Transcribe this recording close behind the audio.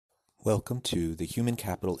Welcome to the Human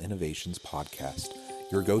Capital Innovations Podcast,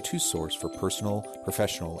 your go-to source for personal,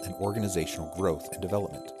 professional, and organizational growth and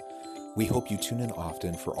development. We hope you tune in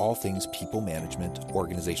often for all things people management,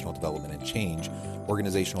 organizational development and change,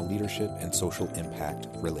 organizational leadership, and social impact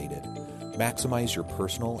related. Maximize your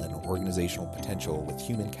personal and organizational potential with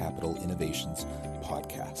Human Capital Innovations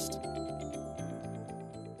Podcast.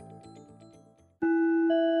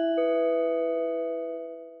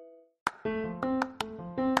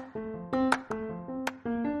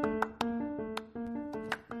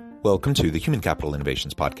 Welcome to the Human Capital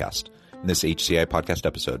Innovations Podcast. In this HCI podcast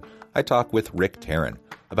episode, I talk with Rick Terrien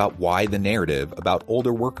about why the narrative about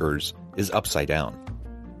older workers is upside down.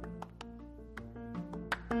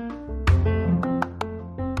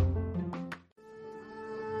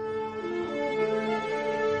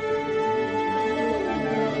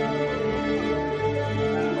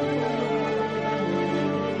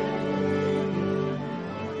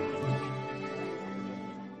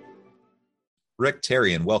 Rick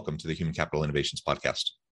Terrien, welcome to the Human Capital Innovations Podcast.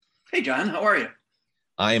 Hey, John, how are you?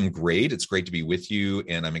 I am great. It's great to be with you,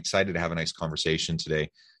 and I'm excited to have a nice conversation today.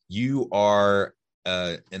 You are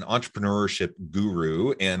an entrepreneurship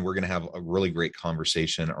guru, and we're going to have a really great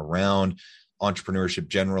conversation around entrepreneurship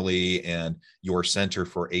generally and your Center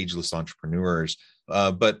for Ageless Entrepreneurs.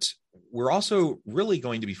 But we're also really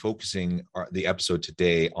going to be focusing the episode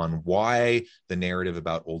today on why the narrative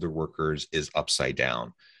about older workers is upside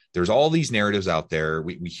down. There's all these narratives out there.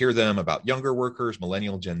 We hear them about younger workers,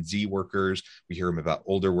 millennial, Gen Z workers. We hear them about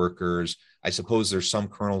older workers. I suppose there's some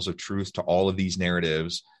kernels of truth to all of these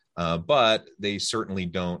narratives, but they certainly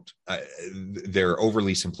don't. They're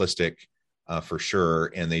overly simplistic for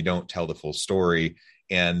sure, and they don't tell the full story,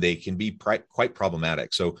 and they can be quite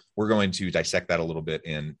problematic. So we're going to dissect that a little bit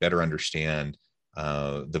and better understand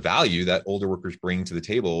the value that older workers bring to the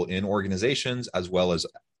table in organizations as well as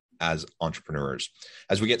entrepreneurs.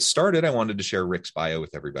 As we get started, I wanted to share Rick's bio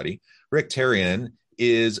with everybody. Rick Terrien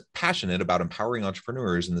is passionate about empowering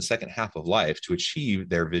entrepreneurs in the second half of life to achieve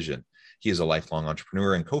their vision. He is a lifelong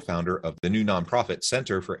entrepreneur and co-founder of the new nonprofit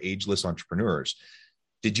Center for Ageless Entrepreneurs.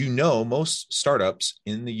 Did you know most startups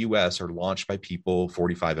in the US are launched by people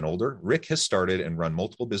 45 and older? Rick has started and run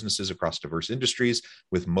multiple businesses across diverse industries,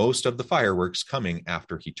 with most of the fireworks coming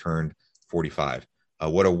after he turned 45.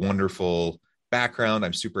 What a wonderful background.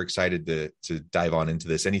 I'm super excited to dive on into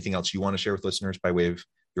this. Anything else you want to share with listeners by way of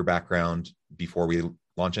your background before we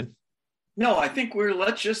launch in? No, I think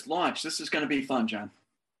let's just launch. This is going to be fun, John.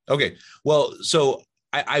 Okay. Well, so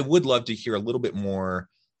I would love to hear a little bit more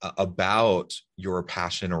about your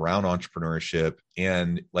passion around entrepreneurship.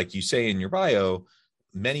 And like you say in your bio,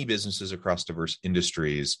 many businesses across diverse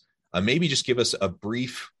industries. Maybe just give us a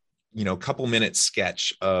brief, couple minute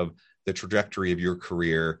sketch of the trajectory of your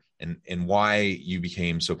career and why you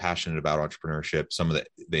became so passionate about entrepreneurship, some of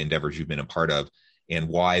the endeavors you've been a part of, and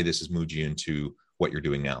why this has moved you into what you're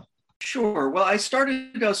doing now. Sure. Well, I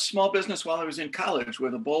started a small business while I was in college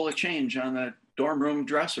with a bowl of change on the dorm room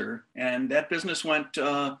dresser. And that business went,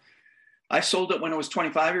 I sold it when I was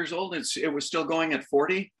 25 years old. It was still going at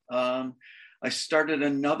 40. I started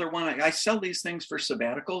another one. I sell these things for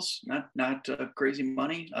sabbaticals, not crazy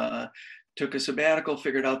money. Took a sabbatical,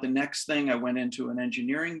 figured out the next thing. I went into an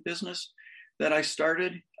engineering business that I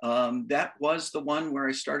started. That was the one where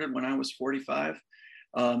I started when I was 45.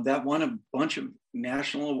 That won a bunch of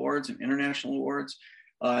national awards and international awards.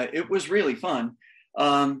 It was really fun,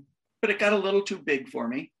 but it got a little too big for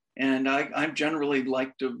me. And I generally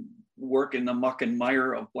like to work in the muck and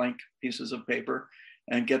mire of blank pieces of paper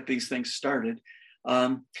and get these things started.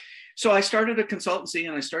 So I started a consultancy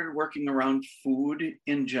and I started working around food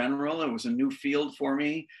in general. It was a new field for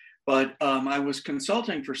me, but I was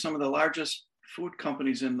consulting for some of the largest food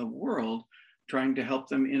companies in the world, trying to help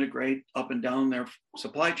them integrate up and down their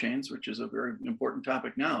supply chains, which is a very important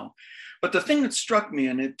topic now. But the thing that struck me,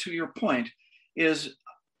 and to your point, is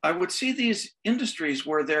I would see these industries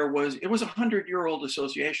where it was a 100-year-old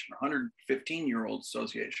association, 115-year-old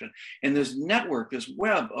association. And this network, this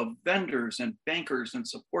web of vendors and bankers and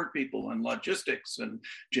support people and logistics and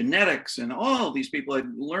genetics, and all these people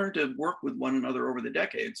had learned to work with one another over the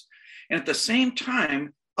decades. And at the same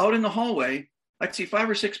time, out in the hallway, I'd see 5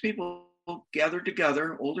 or 6 people gathered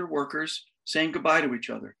together, older workers, saying goodbye to each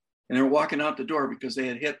other. And they're walking out the door because they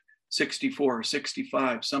had hit 64,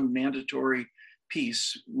 65, some mandatory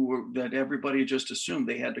piece that everybody just assumed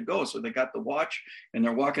they had to go. So they got the watch and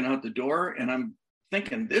they're walking out the door. And I'm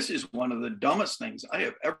thinking, this is one of the dumbest things I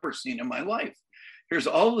have ever seen in my life. Here's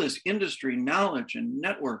all this industry knowledge and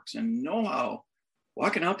networks and know-how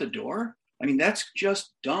walking out the door. I mean, that's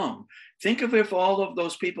just dumb. Think of if all of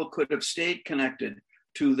those people could have stayed connected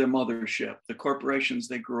to the mothership, the corporations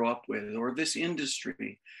they grew up with, or this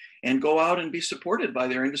industry, and go out and be supported by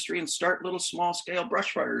their industry and start little small scale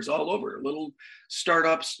brush fires all over, little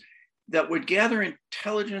startups that would gather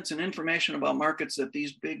intelligence and information about markets that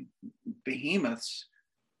these big behemoths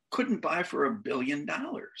couldn't buy for $1 billion.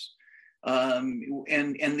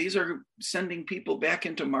 And these are sending people back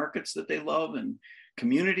into markets that they love and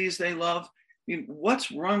communities they love. I mean,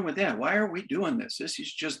 what's wrong with that? Why are we doing this? This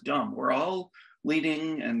is just dumb. We're all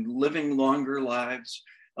leading and living longer lives.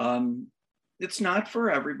 It's not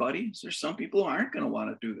for everybody. There's some people who aren't going to want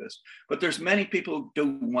to do this, but there's many people who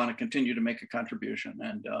do want to continue to make a contribution.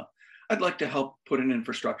 And I'd like to help put an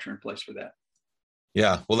infrastructure in place for that.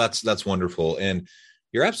 Yeah, well, that's wonderful. And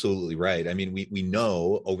you're absolutely right. I mean, we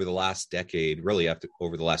know over the last decade, really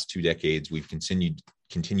over the last 2 decades, we've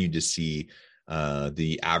continued to see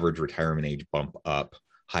the average retirement age bump up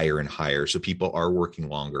higher and higher. So people are working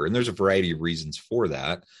longer, and there's a variety of reasons for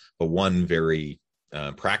that. But one very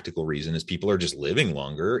practical reason is people are just living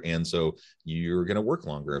longer. And so you're going to work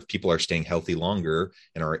longer. If people are staying healthy longer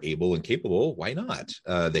and are able and capable, why not?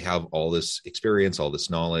 They have all this experience, all this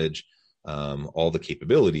knowledge, all the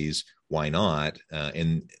capabilities. Why not?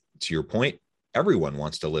 And to your point, everyone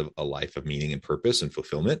wants to live a life of meaning and purpose and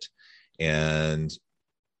fulfillment. And,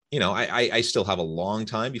 I still have a long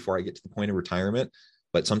time before I get to the point of retirement,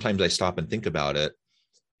 but sometimes I stop and think about it.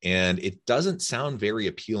 And it doesn't sound very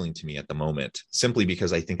appealing to me at the moment, simply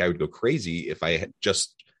because I think I would go crazy if I had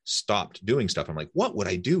just stopped doing stuff. I'm like, what would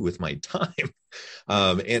I do with my time?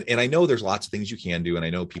 And I know there's lots of things you can do, and I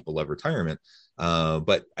know people love retirement.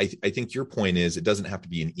 But I think your point is it doesn't have to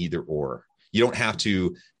be an either or. You don't have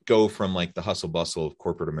to go from like the hustle bustle of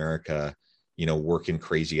corporate America, working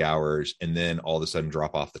crazy hours, and then all of a sudden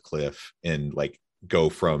drop off the cliff and like go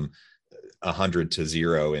from 100 to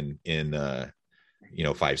 0 in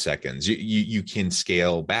 5 seconds. You can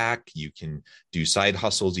scale back. You can do side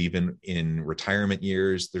hustles even in retirement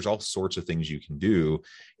years. There's all sorts of things you can do.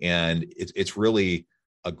 And it's really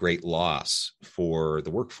a great loss for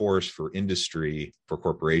the workforce, for industry, for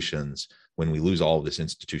corporations, when we lose all of this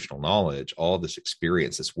institutional knowledge, all of this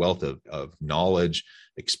experience, this wealth of knowledge,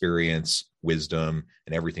 experience, wisdom,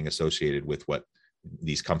 and everything associated with what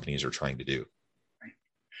these companies are trying to do.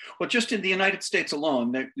 Well, just in the United States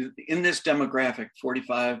alone, in this demographic,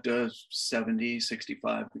 45 to 70,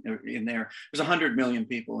 65 in there's 100 million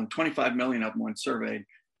people, and 25 million of them, when surveyed,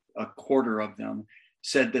 a quarter of them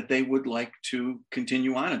said that they would like to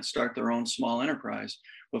continue on and start their own small enterprise.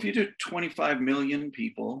 Well, if you do 25 million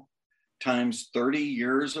people times 30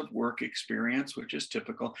 years of work experience, which is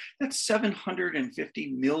typical, that's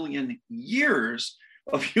 750 million years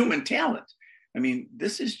of human talent. I mean,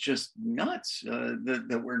 this is just nuts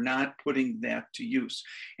that we're not putting that to use.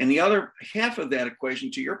 And the other half of that equation,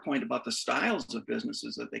 to your point about the styles of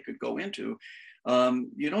businesses that they could go into,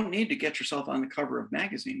 you don't need to get yourself on the cover of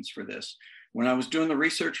magazines for this. When I was doing the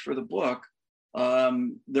research for the book,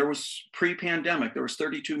 there was pre-pandemic, there was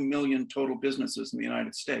 32 million total businesses in the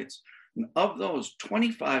United States. And of those,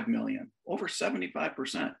 25 million, over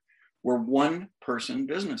 75%, were one-person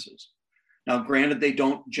businesses. Now, granted, they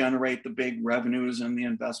don't generate the big revenues and the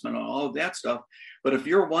investment and all of that stuff. But if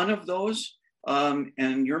you're one of those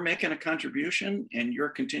and you're making a contribution and you're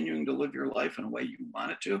continuing to live your life in a way you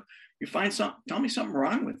want it to, you find tell me something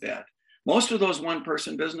wrong with that. Most of those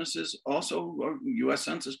one-person businesses also, U.S.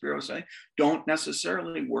 Census Bureau say, don't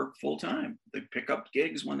necessarily work full-time. They pick up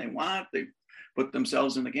gigs when they want. They put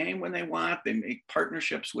themselves in the game when they want. They make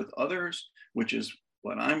partnerships with others, which is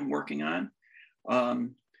what I'm working on.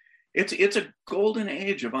 It's a golden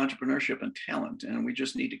age of entrepreneurship and talent, and we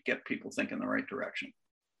just need to get people thinking the right direction.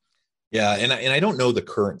 Yeah, and I don't know the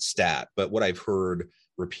current stat, but what I've heard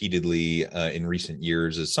repeatedly in recent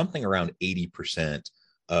years is something around 80%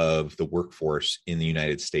 of the workforce in the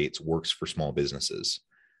United States works for small businesses.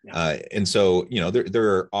 Yeah. And so,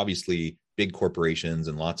 there are obviously big corporations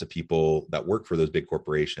and lots of people that work for those big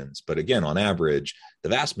corporations. But again, on average, the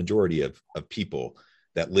vast majority of people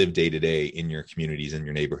that live day to day in your communities, in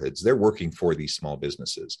your neighborhoods, they're working for these small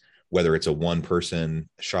businesses, whether it's a one-person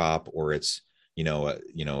shop or it's,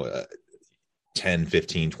 10,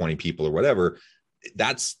 15, 20 people or whatever.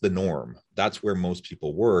 That's the norm. That's where most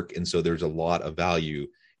people work. And so there's a lot of value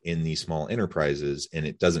in these small enterprises. And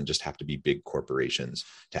it doesn't just have to be big corporations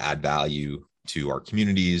to add value to our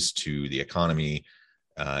communities, to the economy,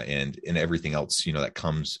 and everything else, that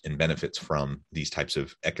comes and benefits from these types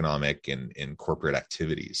of economic and corporate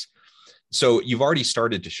activities. So you've already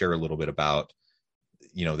started to share a little bit about,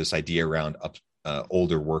 this idea around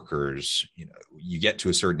older workers. You get to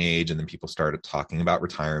a certain age and then people started talking about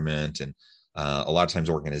retirement and A lot of times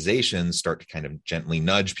organizations start to kind of gently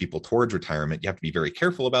nudge people towards retirement. You have to be very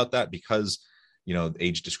careful about that because,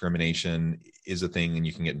 age discrimination is a thing and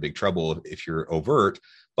you can get in big trouble if you're overt,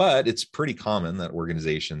 but it's pretty common that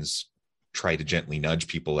organizations try to gently nudge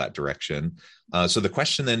people that direction. So the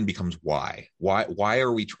question then becomes why? Why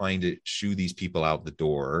are we trying to shoo these people out the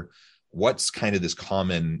door? What's kind of this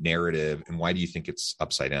common narrative, and why do you think it's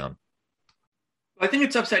upside down? I think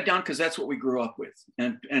it's upside down because that's what we grew up with.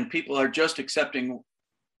 And people are just accepting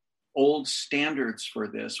old standards for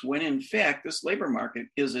this, when in fact, this labor market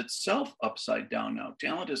is itself upside down now.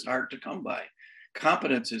 Talent is hard to come by.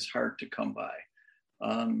 Competence is hard to come by.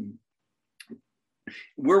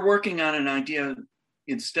 We're working on an idea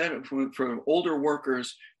instead of for older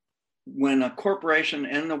workers, when a corporation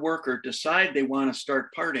and the worker decide they want to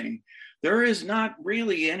start parting, there is not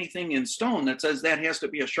really anything in stone that says that has to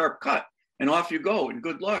be a sharp cut and off you go and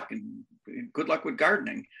good luck with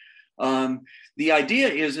gardening. The idea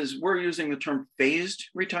is we're using the term phased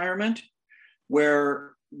retirement,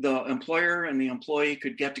 where the employer and the employee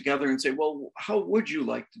could get together and say, well, how would you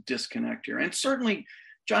like to disconnect here? And certainly,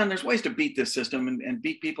 John, there's ways to beat this system and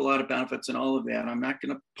beat people out of benefits and all of that. I'm not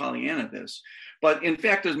going to Pollyanna this. But in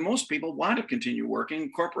fact, as most people want to continue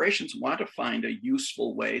working, corporations want to find a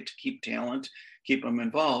useful way to keep talent, keep them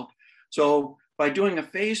involved. So by doing a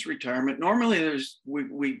phased retirement, normally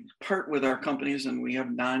we part with our companies and we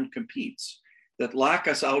have non-competes that lock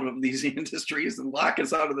us out of these industries and lock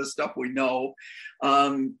us out of the stuff we know.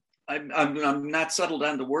 I'm not settled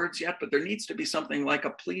on the words yet, but there needs to be something like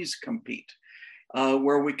a please compete,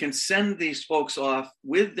 where we can send these folks off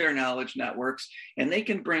with their knowledge networks and they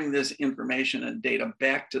can bring this information and data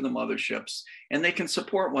back to the motherships and they can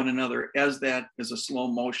support one another as that is a slow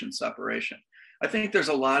motion separation. I think there's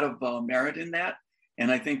a lot of merit in that.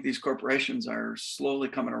 And I think these corporations are slowly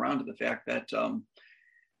coming around to the fact that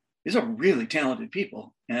these are really talented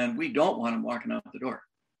people and we don't want them walking out the door.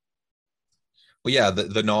 Well, yeah,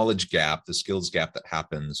 the knowledge gap, the skills gap that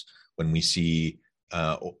happens when we see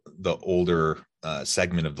the older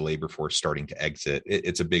segment of the labor force starting to exit,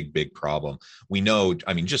 it's a big problem. We know,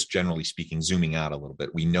 just generally speaking, zooming out a little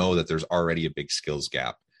bit, we know that there's already a big skills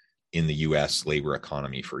gap in the US labor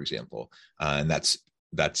economy, for example. And that's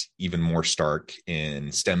even more stark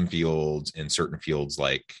in STEM fields, in certain fields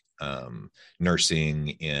like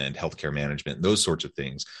nursing and healthcare management, those sorts of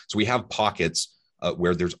things. So we have pockets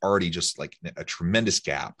where there's already just like a tremendous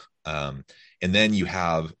gap. And then you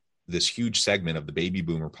have this huge segment of the baby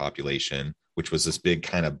boomer population, which was this big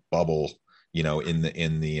kind of bubble, in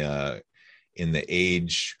the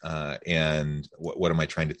age and what am I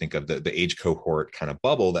trying to think of, the age cohort kind of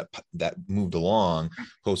bubble that moved along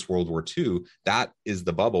post World War II. That is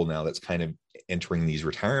the bubble now that's kind of entering these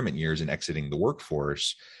retirement years and exiting the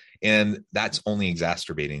workforce, and that's only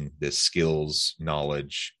exacerbating this skills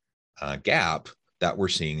knowledge gap that we're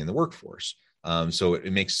seeing in the workforce. So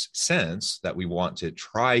it makes sense that we want to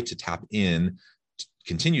try to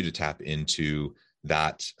continue to tap into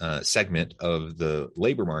that segment of the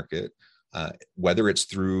labor market, whether it's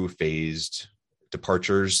through phased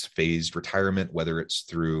departures, phased retirement, whether it's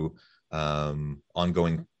through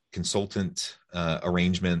ongoing consultant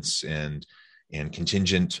arrangements and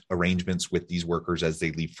contingent arrangements with these workers as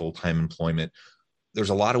they leave full-time employment.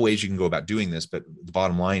 There's a lot of ways you can go about doing this, but the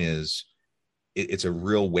bottom line is it's a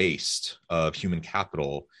real waste of human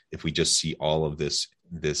capital if we just see all of this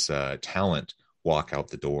talent walk out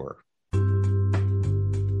the door.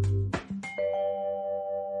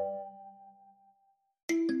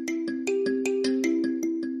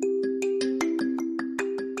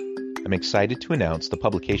 I'm excited to announce the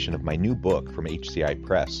publication of my new book from HCI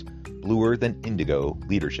Press, Bluer Than Indigo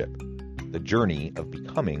Leadership: The Journey of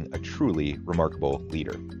Becoming a Truly Remarkable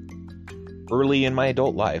Leader. Early in my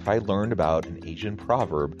adult life, I learned about an Asian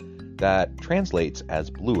proverb that translates as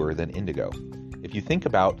bluer than indigo. If you think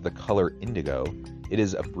about the color indigo, it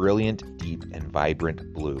is a brilliant, deep, and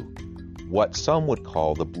vibrant blue, what some would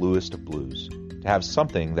call the bluest of blues. To have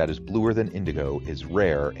something that is bluer than indigo is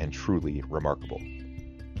rare and truly remarkable.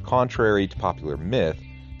 Contrary to popular myth,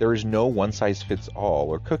 there is no one-size-fits-all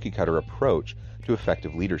or cookie-cutter approach to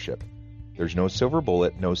effective leadership. There's no silver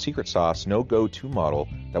bullet, no secret sauce, no go-to model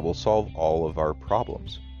that will solve all of our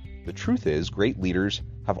problems. The truth is, great leaders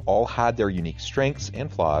have all had their unique strengths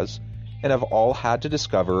and flaws, and have all had to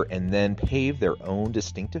discover and then pave their own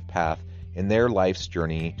distinctive path in their life's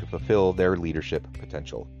journey to fulfill their leadership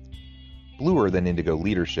potential. Bluer Than Indigo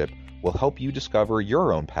Leadership will help you discover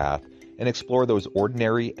your own path and explore those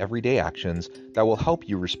ordinary, everyday actions that will help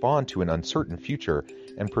you respond to an uncertain future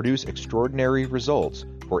and produce extraordinary results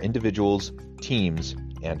for individuals, teams,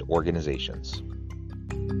 and organizations.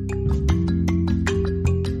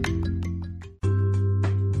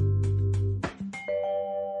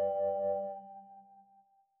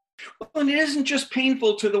 Well, and it isn't just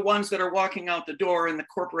painful to the ones that are walking out the door and the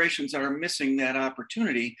corporations that are missing that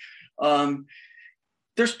opportunity.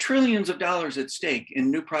 There's trillions of dollars at stake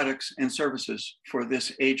in new products and services for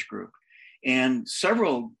this age group. And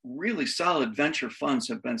several really solid venture funds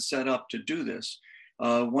have been set up to do this.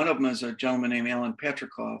 One of them is a gentleman named Alan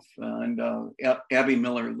Petrikoff and Abby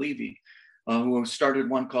Miller Levy, who started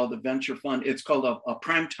one called the Venture Fund. It's called a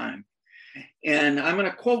Primetime. And I'm going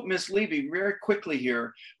to quote Ms. Levy very quickly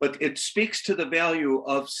here, but it speaks to the value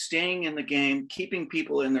of staying in the game, keeping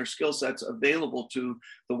people in their skill sets available to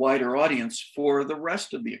the wider audience for the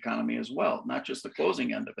rest of the economy as well, not just the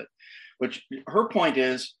closing end of it. But her point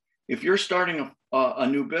is, if you're starting a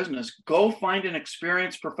new business, go find an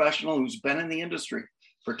experienced professional who's been in the industry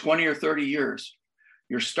for 20 or 30 years.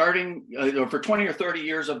 You're starting for 20 or 30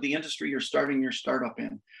 years of the industry you're starting your startup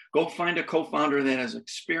in. Go find a co-founder that has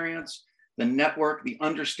experience, the network, the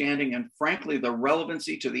understanding, and frankly, the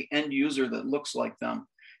relevancy to the end user that looks like them.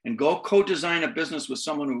 And go co-design a business with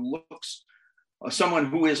someone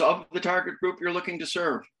who is of the target group you're looking to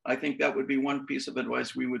serve. I think that would be one piece of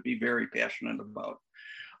advice we would be very passionate about.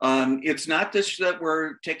 It's not just that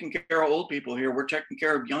we're taking care of old people here, we're taking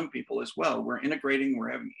care of young people as well. We're integrating, we're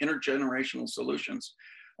having intergenerational solutions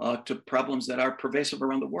to problems that are pervasive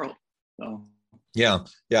around the world. So. Yeah.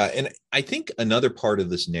 And I think another part of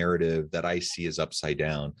this narrative that I see is upside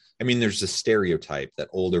down. I mean, there's a stereotype that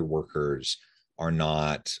older workers are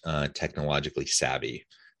not technologically savvy,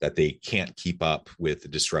 that they can't keep up with the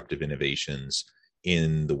disruptive innovations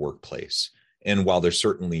in the workplace. And while there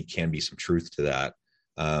certainly can be some truth to that,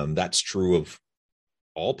 that's true of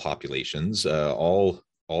all populations, all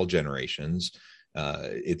generations.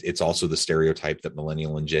 It's also the stereotype that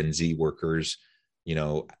millennial and Gen Z workers,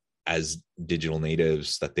 as digital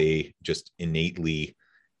natives, that they just innately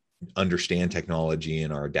understand technology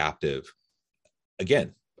and are adaptive.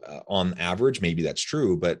 Again, on average, maybe that's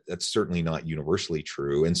true, but that's certainly not universally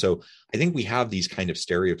true. And so I think we have these kind of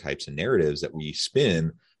stereotypes and narratives that we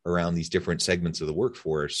spin around these different segments of the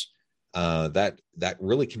workforce that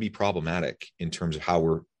really can be problematic in terms of how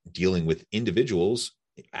we're dealing with individuals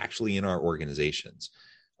actually in our organizations.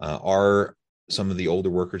 Are some of the older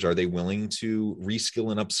workers, are they willing to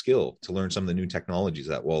reskill and upskill to learn some of the new technologies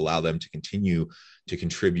that will allow them to continue to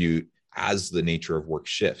contribute as the nature of work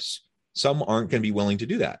shifts? Some aren't going to be willing to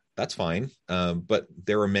do that. That's fine. But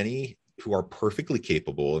there are many who are perfectly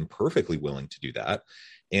capable and perfectly willing to do that.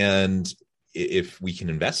 And if we can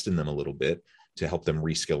invest in them a little bit to help them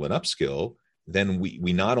reskill and upskill, then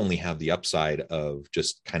we not only have the upside of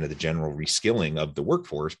just kind of the general reskilling of the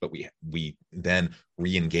workforce, but we then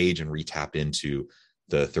re-engage and retap into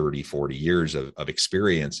the 30, 40 years of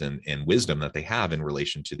experience and wisdom that they have in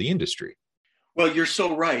relation to the industry. Well, you're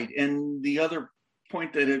so right. And the other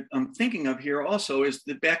point that I'm thinking of here also is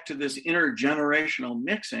that back to this intergenerational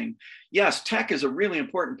mixing. Yes, tech is a really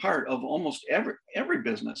important part of almost every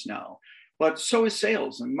business now. But so is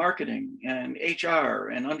sales and marketing and HR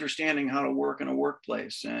and understanding how to work in a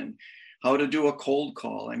workplace and how to do a cold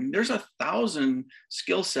call. I mean, there's 1,000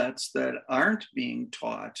 skill sets that aren't being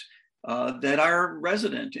taught that are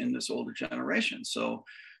resident in this older generation. So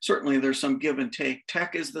certainly there's some give and take.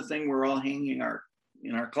 Tech is the thing we're all hanging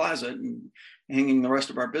in our closet and hanging the rest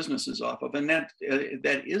of our businesses off of. And that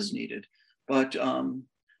is needed. But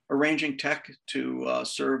arranging tech to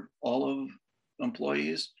serve all of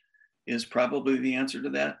employees is probably the answer to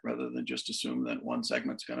that, rather than just assume that one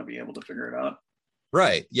segment's going to be able to figure it out.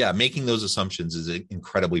 Right. Yeah. Making those assumptions is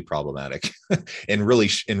incredibly problematic and really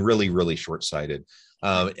short-sighted.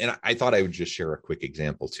 And I thought I would just share a quick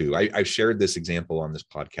example too. I've shared this example on this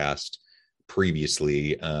podcast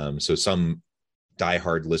previously. So some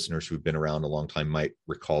diehard listeners who've been around a long time might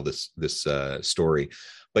recall this story.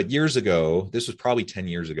 But years ago, this was probably 10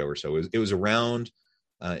 years ago or so, it was around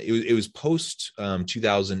it was post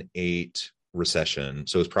 2008 recession.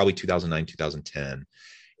 So it was probably 2009, 2010.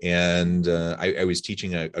 And I was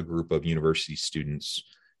teaching a group of university students,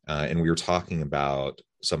 and we were talking about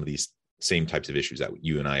some of these same types of issues that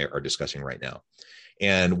you and I are discussing right now.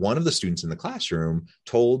 And one of the students in the classroom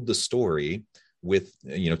told the story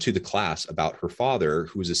to the class about her father,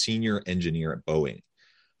 who was a senior engineer at Boeing.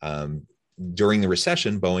 During the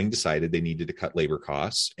recession, Boeing decided they needed to cut labor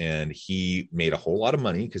costs, and he made a whole lot of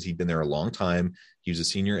money because he'd been there a long time. He was a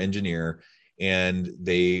senior engineer, and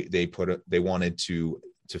they wanted to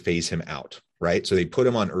phase him out, right? So they put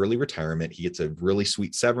him on early retirement. He gets a really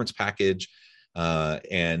sweet severance package,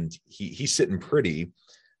 and he's sitting pretty.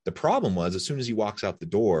 The problem was, as soon as he walks out the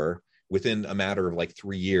door, within a matter of like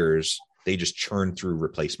 3 years, they just churn through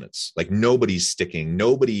replacements. Like nobody's sticking.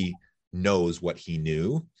 Nobody knows what he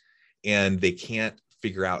knew. And they can't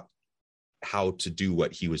figure out how to do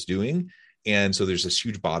what he was doing. And so there's this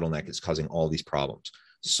huge bottleneck that's causing all these problems.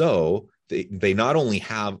 So they not only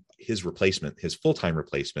have his replacement, his full-time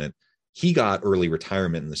replacement, he got early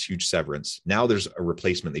retirement and this huge severance. Now there's a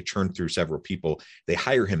replacement. They churned through several people. They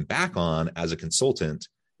hire him back on as a consultant,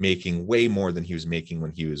 making way more than he was making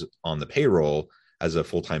when he was on the payroll as a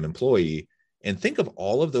full-time employee. And think of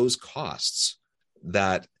all of those costs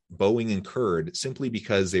that Boeing incurred simply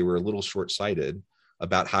because they were a little short-sighted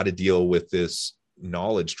about how to deal with this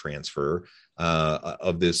knowledge transfer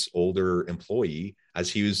of this older employee as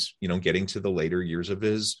he was, getting to the later years of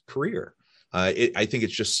his career. I think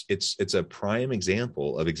it's a prime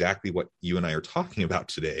example of exactly what you and I are talking about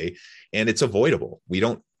today, and it's avoidable. We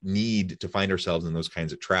don't need to find ourselves in those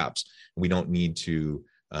kinds of traps. We don't need to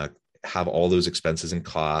have all those expenses and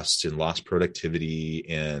costs and lost productivity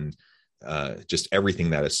and just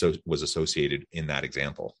everything that was associated in that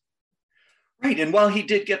example. Right, and while he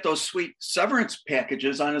did get those sweet severance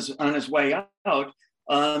packages on his way out,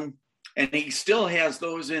 and he still has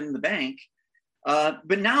those in the bank,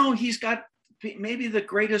 but now he's got maybe the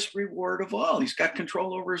greatest reward of all. He's got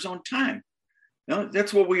control over his own time.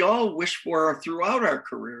 That's what we all wish for throughout our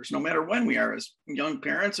careers, no matter when we are, as young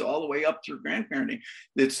parents, all the way up through grandparenting.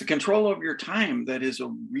 It's the control over your time that is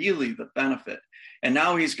really the benefit. And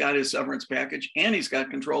now he's got his severance package and he's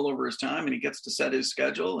got control over his time, and he gets to set his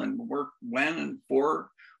schedule and work when and for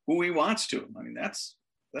who he wants to. I mean, that's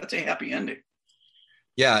a happy ending.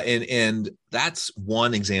 Yeah. And that's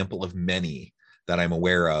one example of many that I'm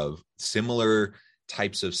aware of, similar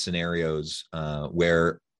types of scenarios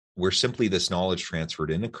where simply this knowledge transfer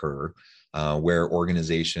didn't occur, where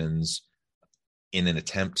organizations, in an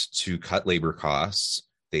attempt to cut labor costs,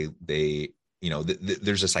 there's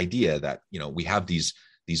this idea that, we have these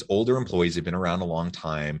older employees, they've been around a long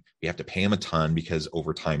time. We have to pay them a ton because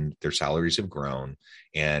over time their salaries have grown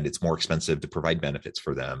and it's more expensive to provide benefits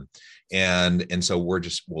for them. And so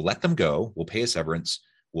we'll let them go. We'll pay a severance.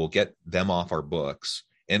 We'll get them off our books,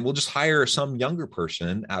 and we'll just hire some younger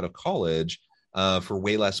person out of college for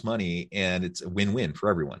way less money. And it's a win-win for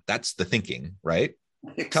everyone. That's the thinking, right?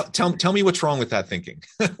 Tell me what's wrong with that thinking.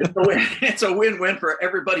 It's a win-win for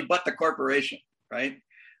everybody but the corporation, right?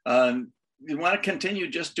 You want to continue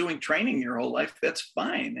just doing training your whole life, that's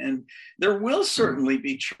fine. And there will certainly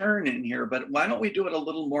be churn in here, but why don't we do it a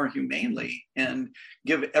little more humanely and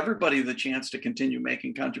give everybody the chance to continue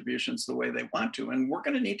making contributions the way they want to? And we're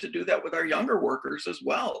going to need to do that with our younger workers as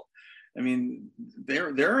well. I mean,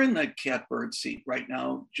 they're in the catbird seat right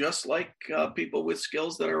now, just like people with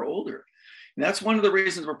skills that are older. And that's one of the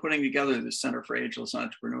reasons we're putting together the Center for Ageless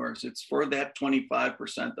Entrepreneurs. It's for that 25%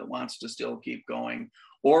 that wants to still keep going,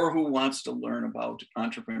 or who wants to learn about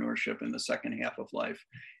entrepreneurship in the second half of life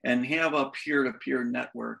and have a peer-to-peer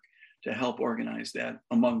network to help organize that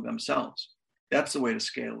among themselves. That's the way to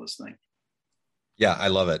scale this thing. Yeah, I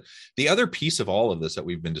love it. The other piece of all of this that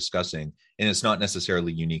we've been discussing, and it's not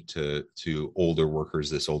necessarily unique to older workers,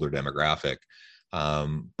 this older demographic,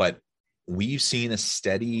 but we've seen a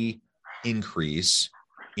steady increase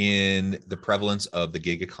in the prevalence of the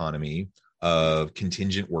gig economy, of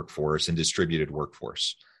contingent workforce and distributed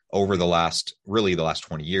workforce over the last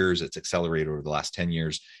 20 years. It's accelerated over the last 10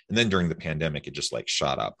 years. And then during the pandemic, it just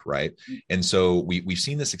shot up. Right. And so we've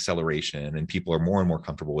seen this acceleration, and people are more and more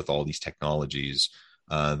comfortable with all these technologies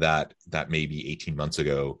that maybe 18 months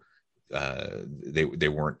ago, they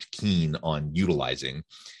weren't keen on utilizing.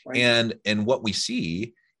 Right. And what we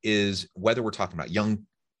see is, whether we're talking about young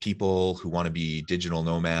people who want to be digital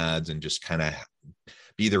nomads and just kind of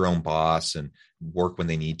be their own boss and work when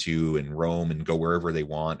they need to and roam and go wherever they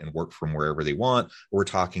want and work from wherever they want. We're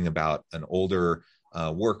talking about an older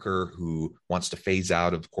worker who wants to phase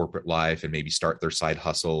out of corporate life and maybe start their side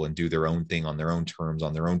hustle and do their own thing on their own terms,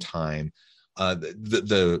 on their own time.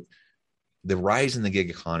 The rise in the gig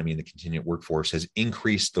economy and the contingent workforce has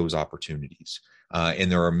increased those opportunities.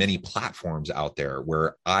 And there are many platforms out there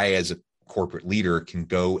where I, as a corporate leader, can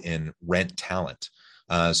go and rent talent.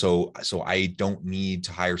 So I don't need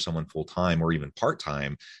to hire someone full-time or even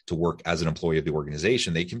part-time to work as an employee of the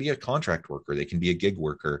organization. They can be a contract worker, they can be a gig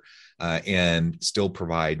worker, and still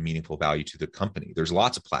provide meaningful value to the company. There's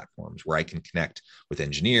lots of platforms where I can connect with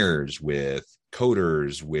engineers, with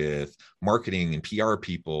coders, with marketing and PR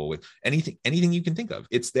people, with anything you can think of.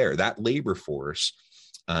 It's there. That labor force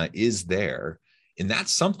is there. And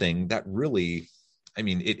that's something that really,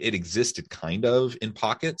 it existed kind of in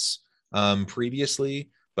pockets previously,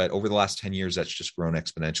 but over the last 10 years, that's just grown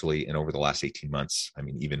exponentially. And over the last 18 months,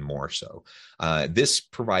 even more so. This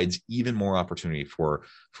provides even more opportunity for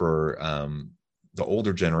the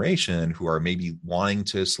older generation who are maybe wanting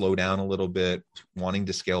to slow down a little bit, wanting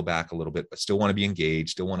to scale back a little bit, but still want to be engaged,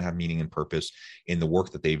 still want to have meaning and purpose in the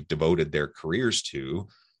work that they've devoted their careers to,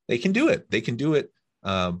 they can do it. They can do it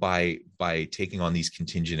by taking on these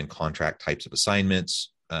contingent and contract types of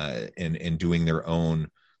assignments, and doing their own,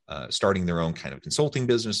 starting their own kind of consulting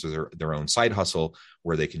business or their own side hustle,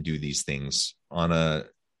 where they can do these things on a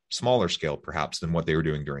smaller scale, perhaps, than what they were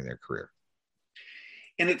doing during their career.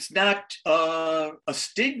 And it's not a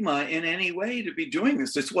stigma in any way to be doing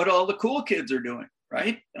this. It's what all the cool kids are doing,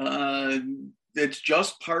 right? It's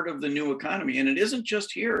just part of the new economy. And it isn't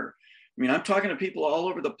just here. I mean, I'm talking to people all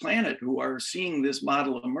over the planet who are seeing this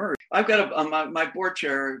model emerge. I've got my board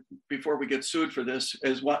chair, before we get sued for this,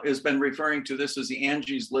 has been referring to this as the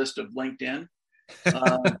Angie's List of LinkedIn.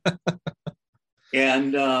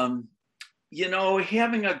 You know,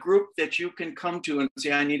 having a group that you can come to and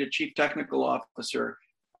say, I need a chief technical officer,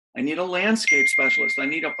 I need a landscape specialist, I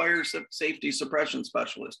need a fire safety suppression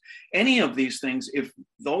specialist. Any of these things, if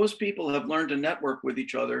those people have learned to network with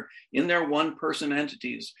each other in their one-person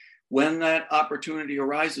entities, when that opportunity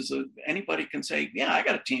arises, anybody can say, yeah, I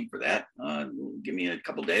got a team for that. Give me a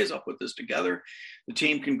couple of days, I'll put this together. The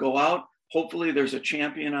team can go out. Hopefully there's a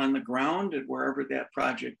champion on the ground at wherever that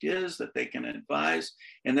project is that they can advise.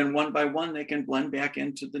 And then one by one, they can blend back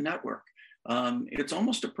into the network. It's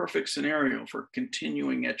almost a perfect scenario for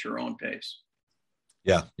continuing at your own pace.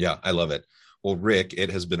 Yeah, I love it. Well, Rick, it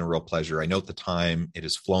has been a real pleasure. I note the time. It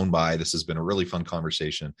has flown by. This has been a really fun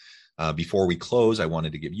conversation. Before we close, I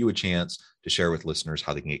wanted to give you a chance to share with listeners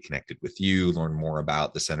how they can get connected with you, learn more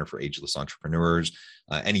about the Center for Ageless Entrepreneurs,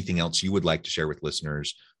 anything else you would like to share with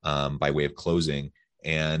listeners by way of closing.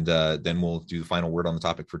 And then we'll do the final word on the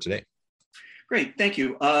topic for today. Great. Thank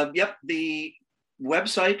you. Yep. The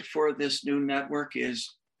website for this new network is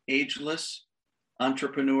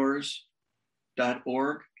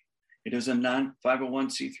agelessentrepreneurs.org. It is a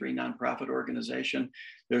 501c3 nonprofit organization.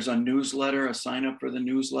 There's a newsletter, a sign up for the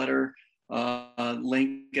newsletter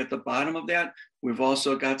link at the bottom of that. We've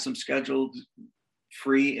also got some scheduled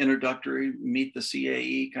free introductory meet the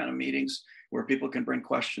CAE kind of meetings where people can bring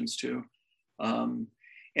questions to. And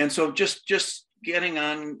so just getting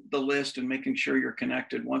on the list and making sure you're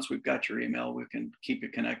connected. Once we've got your email, we can keep you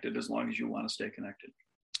connected as long as you want to stay connected.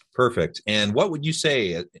 Perfect. And what would you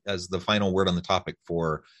say as the final word on the topic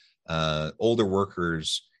for older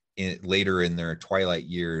workers later in their twilight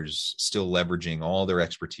years, still leveraging all their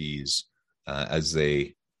expertise as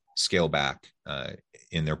they scale back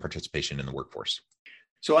in their participation in the workforce?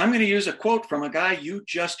 So I'm going to use a quote from a guy you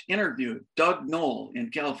just interviewed, Doug Knoll in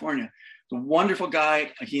California. He's a wonderful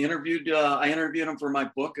guy. I interviewed him for my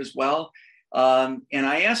book as well. And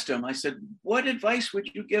I asked him, I said, what advice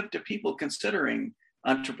would you give to people considering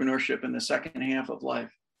entrepreneurship in the second half of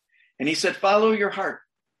life? And he said, follow your heart.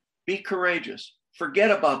 Be courageous.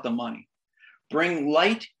 Forget about the money. Bring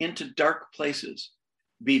light into dark places.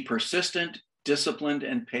 Be persistent, disciplined,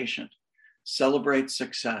 and patient. Celebrate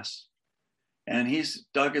success. And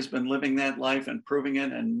Doug has been living that life and proving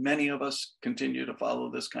it. And many of us continue to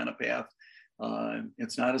follow this kind of path.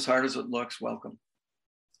 It's not as hard as it looks. Welcome.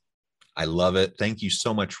 I love it. Thank you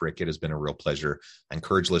so much, Rick. It has been a real pleasure. I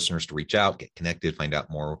encourage listeners to reach out, get connected, find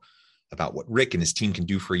out more about what Rick and his team can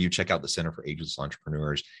do for you. Check out the Center for Ageless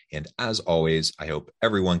Entrepreneurs. And as always, I hope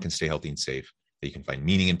everyone can stay healthy and safe, that you can find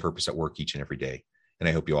meaning and purpose at work each and every day. And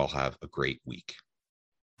I hope you all have a great week.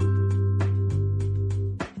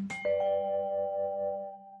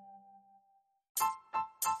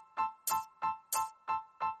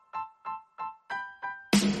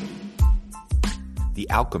 The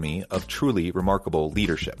alchemy of truly remarkable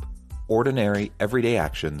leadership. Ordinary, everyday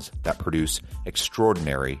actions that produce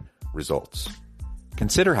extraordinary results.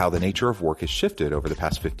 Consider how the nature of work has shifted over the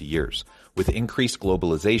past 50 years. With increased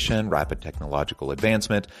globalization, rapid technological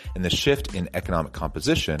advancement, and the shift in economic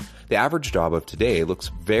composition, the average job of today looks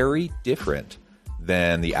very different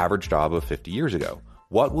than the average job of 50 years ago.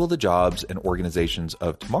 What will the jobs and organizations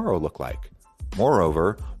of tomorrow look like?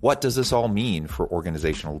 Moreover, what does this all mean for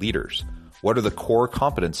organizational leaders? What are the core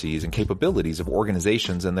competencies and capabilities of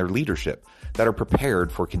organizations and their leadership that are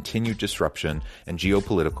prepared for continued disruption and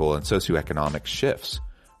geopolitical and socioeconomic shifts?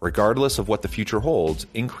 Regardless of what the future holds,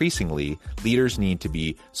 increasingly, leaders need to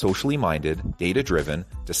be socially minded, data-driven,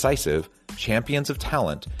 decisive, champions of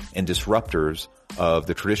talent, and disruptors of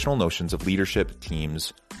the traditional notions of leadership,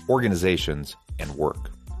 teams, organizations, and work.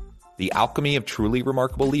 The alchemy of truly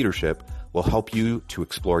remarkable leadership will help you to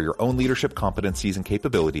explore your own leadership competencies and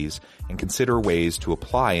capabilities and consider ways to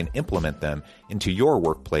apply and implement them into your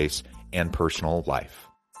workplace and personal life.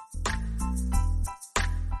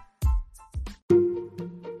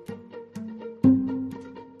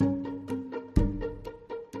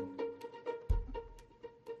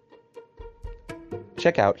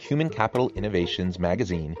 check out Human Capital Innovations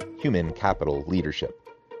magazine, Human Capital Leadership.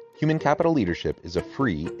 Human Capital Leadership is a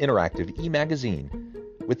free, interactive e-magazine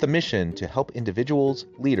with the mission to help individuals,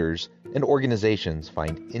 leaders, and organizations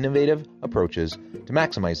find innovative approaches to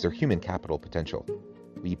maximize their human capital potential.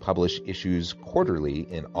 We publish issues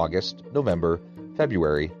quarterly in August, November,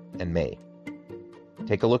 February, and May.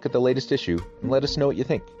 Take a look at the latest issue and let us know what you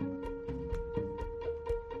think.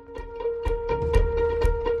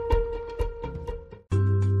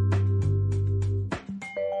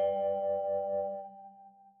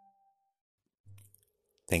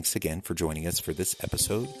 Thanks again for joining us for this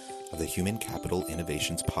episode of the Human Capital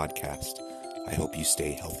Innovations Podcast. I hope you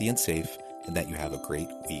stay healthy and safe and that you have a great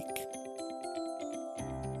week.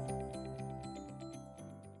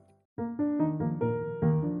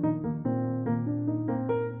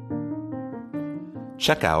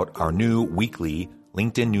 Check out our new weekly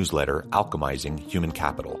LinkedIn newsletter, Alchemizing Human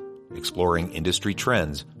Capital, exploring industry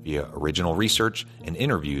trends via original research and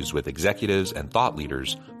interviews with executives and thought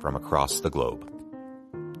leaders from across the globe.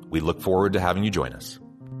 We look forward to having you join us.